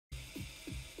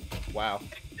Wow.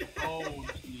 Oh,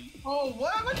 geez. Oh,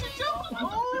 what? What you jumping?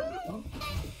 Oh.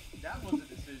 That was a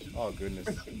decision. Oh, goodness.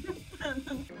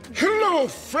 Hello,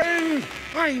 friend!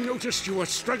 I noticed you were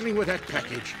struggling with that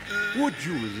package. Would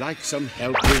you like some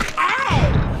help with...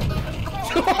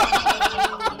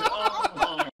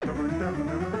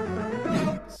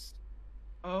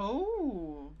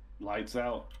 Oh. Lights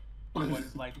out. What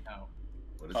is lights out?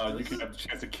 You can have the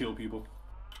chance to kill people.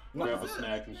 Grab a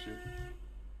snack and shit.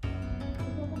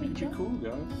 Be cool,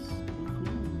 guys. Be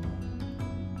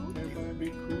cool. Everybody be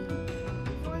cool.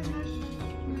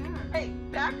 Hey,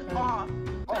 back off.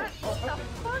 Oi.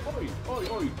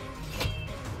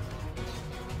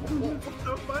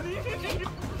 So funny. I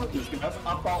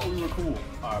thought we were cool.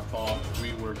 I thought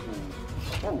we were cool.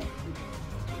 Oh.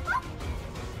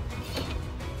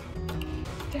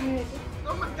 Dead.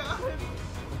 Oh my god.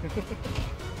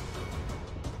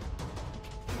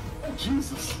 Oh,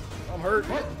 Jesus. I'm hurt.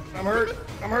 I'm hurt.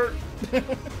 I'm hurt.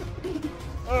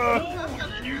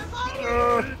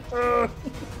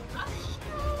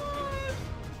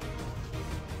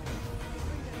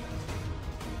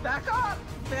 Back up.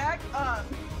 Back up.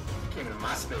 Came into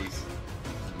my space.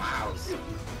 It's my house.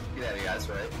 Get out of here, that's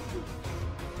right.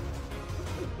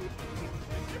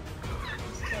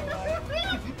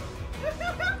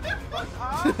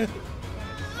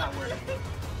 It's not working.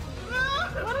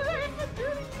 What did I even do to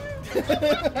you?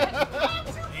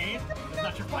 Dean, it's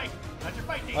not your fight. Not your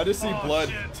fight, Dean. I just see Oh, blood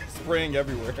shit. spraying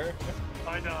everywhere.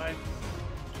 I died.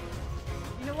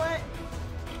 You know what?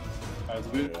 Guys,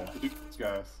 we didn't have to do this,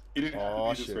 guys. It didn't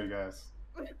have to be this way, guys.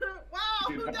 Wow,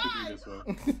 It who didn't have to be died? this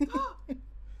way.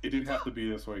 It didn't have to be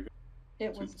this way, guys.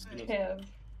 It was Kev.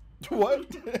 What?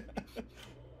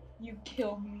 You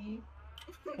killed me.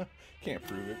 Can't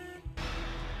prove it.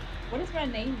 What is my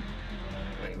name?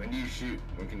 Wait, when do you shoot?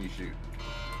 When can you shoot?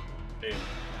 Hey,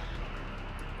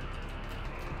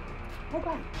 Oh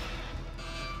god.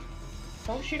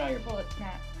 Don't shoot all your bullets,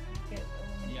 Matt. Get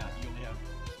eliminated. Yeah, you only have.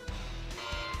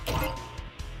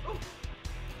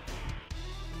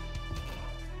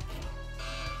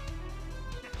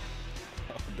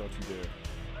 Oh, don't you dare.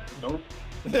 nope.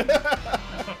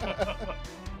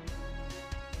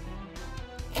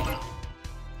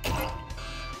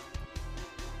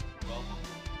 Well,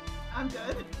 I'm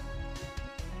dead.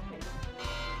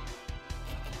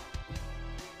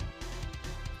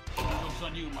 joke's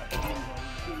on you, my friend.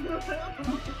 Let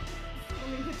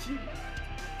me hit you.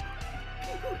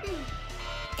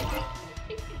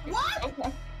 What?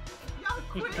 Okay. Y'all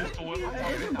quit. Pistol whip. Are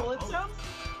those your bullet sounds?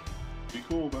 Be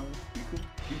cool, man. Be cool.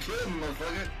 You killed him,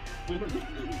 motherfucker.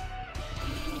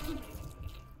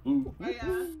 Ooh. Oh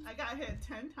yeah, I got hit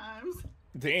 10 times.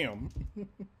 Damn.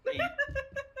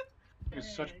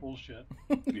 It's such bullshit.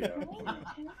 Yeah.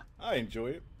 I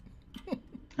enjoy it.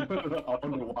 I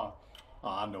wonder why. Oh,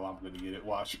 I know I'm gonna get it.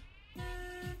 Watch.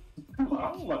 I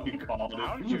fucking called it.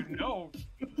 How did you know?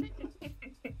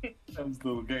 This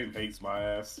little game hates my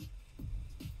ass.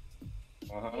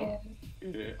 Yeah.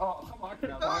 Yeah. Oh, come on.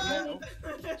 Can I watch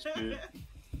that? Shit.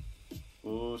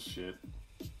 Bullshit.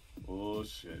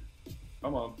 Bullshit.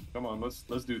 Come on.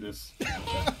 Let's do this.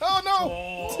 Oh no!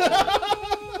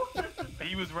 Oh.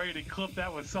 He was ready to clip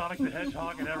that with Sonic the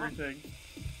Hedgehog and everything.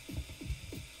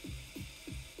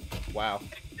 Wow.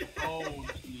 Oh,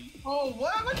 geez. Oh,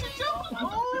 what? What you jumping?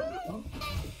 Oh.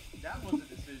 That was a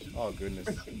decision. Oh, goodness.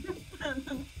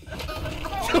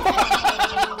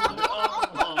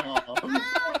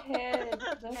 Head.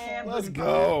 The head. Let's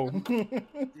go. Dang.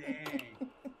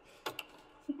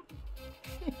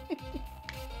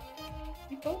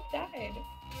 We both died.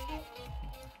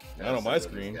 Not on my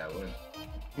screen.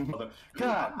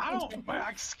 God, I don't.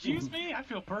 Excuse me? I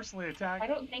feel personally I attacked.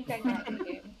 don't think I got the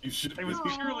game. you should. It was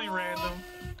purely random.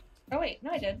 Oh wait,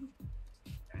 no I did.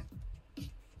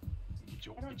 Get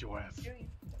your ass. What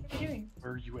are you doing?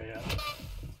 Where are you at?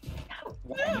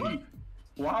 Why me?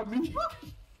 Why me?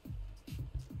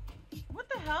 What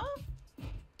the hell?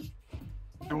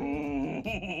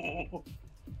 Oh.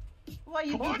 Why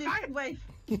you Come on, do I- this way?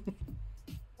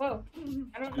 Whoa.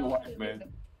 I don't know Your what wife, to man. do.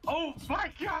 Oh my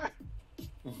god!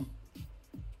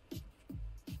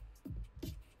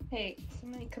 Hey,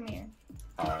 somebody come here.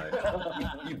 Alright.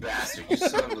 You bastard, you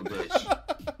son of a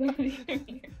bitch. Somebody come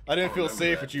here. I didn't feel remember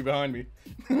safe that. with you behind me.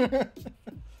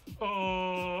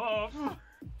 Oh.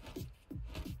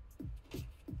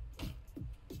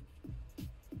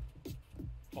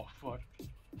 Oh fuck.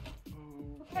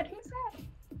 Oh. God, who's that?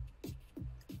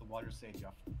 The water's safe,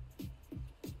 y'all.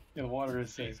 Yeah, the water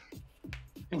is safe.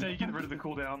 Until you get rid of the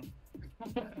cooldown.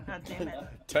 God damn it.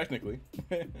 Technically.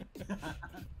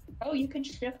 Oh, you can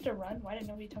shift to run? Why didn't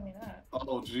nobody tell me that?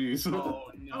 Oh jeez.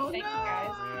 Oh no. Oh Thanks, no!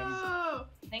 guys.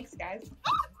 Thanks, guys. guys.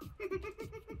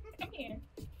 Come here.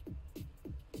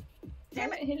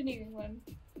 Damn it, hit anyone.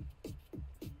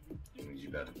 You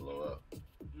about to blow up.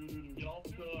 I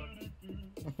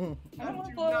don't want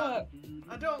to blow up.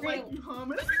 I don't like you,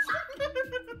 Thomas.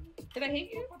 Did I hit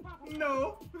you?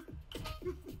 No.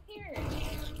 Here.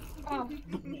 Oh.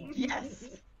 Yes.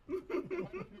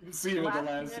 See you at the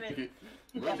Last last minute.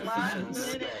 minute. Last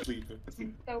minute. Sleeping.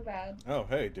 So bad. Oh,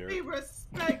 hey, Be Derek.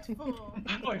 respectful.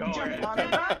 Jump on the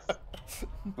box.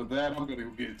 For that, I'm gonna go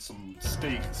get some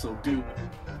steak, so do it.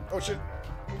 Oh, shit.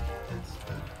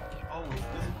 Oh, it's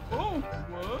this one.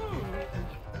 Whoa!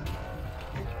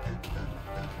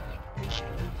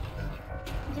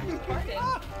 Just farted.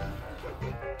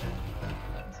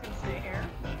 I'm just gonna stay here.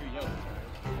 You're yellow.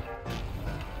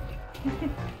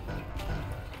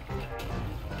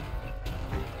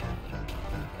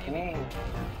 Maybe.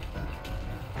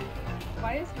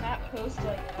 Why is Matt Post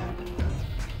like that? Move.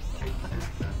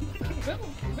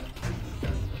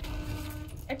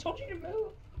 I told you to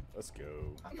move. Let's go.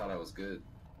 I thought I was good.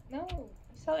 No. You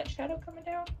saw that shadow coming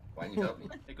down? Why didn't you help me?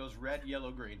 It goes red,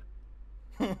 yellow, green.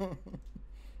 Who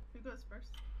goes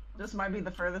first? This might be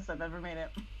the furthest I've ever made it.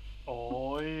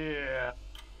 Oh yeah.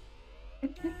 Who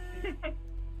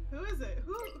is it?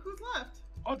 Who's left?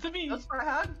 Oh, it's me. That's for a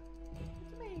hug.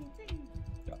 It's me.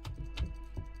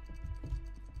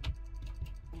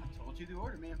 I told you the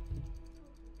order, man.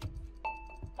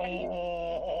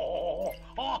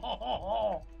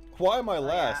 Why am I yeah.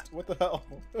 last? What the hell?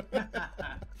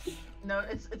 No,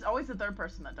 it's always the third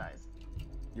person that dies.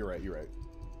 You're right, you're right.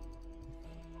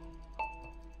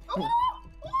 Oh!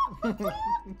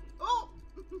 Oh!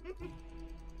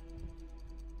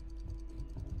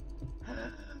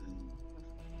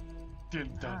 Dun,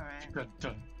 dun, Alright. dun,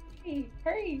 dun. Hey,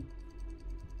 hurry.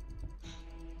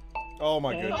 Oh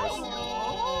my goodness.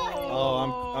 Oh!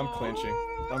 Oh, I'm clinching.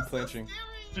 I'm clinching.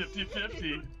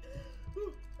 50-50.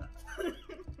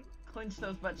 Clench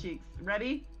those butt cheeks.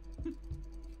 Ready?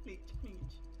 Cleach,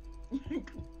 cleach.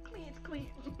 Cleach.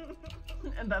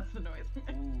 And that's the noise. Ooh,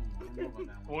 I don't know about that one.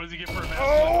 What does he get for a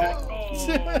Oh!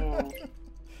 masculine?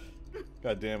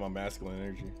 God damn, I'm masculine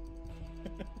energy.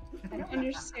 I don't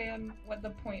understand what the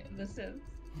point of this is.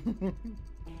 What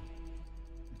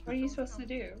are you supposed to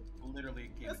do? Literally,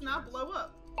 it Let's not blow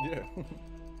up. Yeah.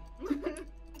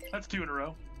 That's 2 in a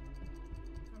row.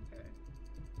 Okay.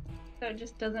 So it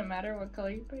just doesn't matter what color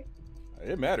you pick?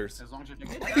 It matters. As long as you pick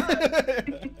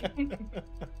It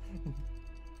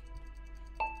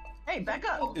Hey, back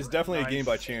up. It's definitely a game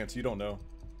by Nice. chance. You don't know.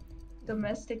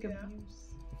 Domestic Yeah. abuse.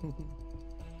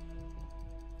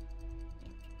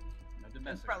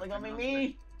 It's probably gonna be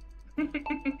me.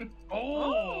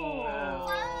 Oh! Wow!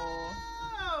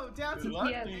 Down to Good the luck,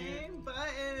 game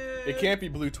button. It can't be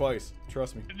blue twice.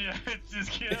 Trust me. Yeah, it just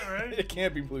can't, right? It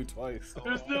can't be blue twice.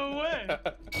 There's no way.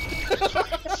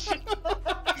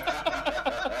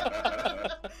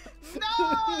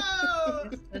 No!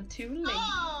 It's the two ladies.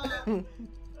 Stop! Okay.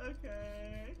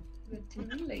 The two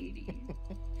ladies.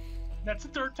 That's the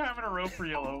 3rd time in a row for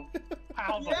yellow.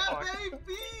 How the Yeah, fuck?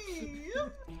 baby!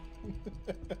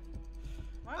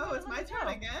 Why Oh, would it's I my let turn go?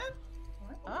 again?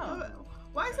 Oh.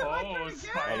 Why is it my Oh, turn it's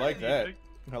again? I like that.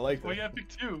 I like Well, you that. gotta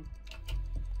pick 2.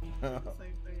 Same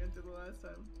thing I did the last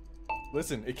time.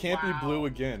 Listen, it can't be blue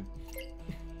again.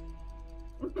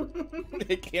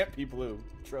 It can't be blue.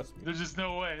 Trust me. There's just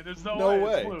no way. There's no, No way.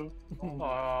 way. It's blue.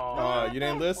 Oh. You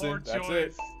didn't listen. Poor That's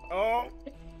choice. it. Oh.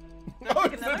 Oh,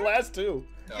 it's the last 2.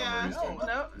 Yeah. Maurice, No,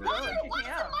 no, Why kick is me it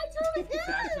out. my turn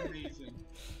That's again? amazing.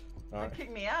 All right. Kick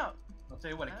me out. I'll tell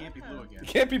you what, it can't be blue again. It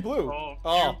can't be blue. Oh,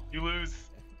 Oh. You lose.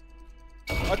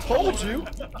 I told you.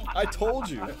 I told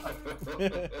you.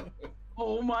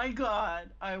 Oh my god,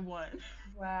 I won.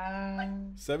 Wow.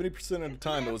 70% of the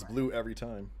time, it was blue every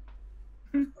time.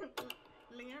 Leonard.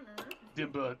 Dim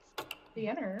butts. The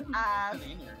inner.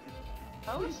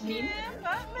 Oh shit,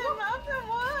 Batman Mountain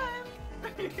won!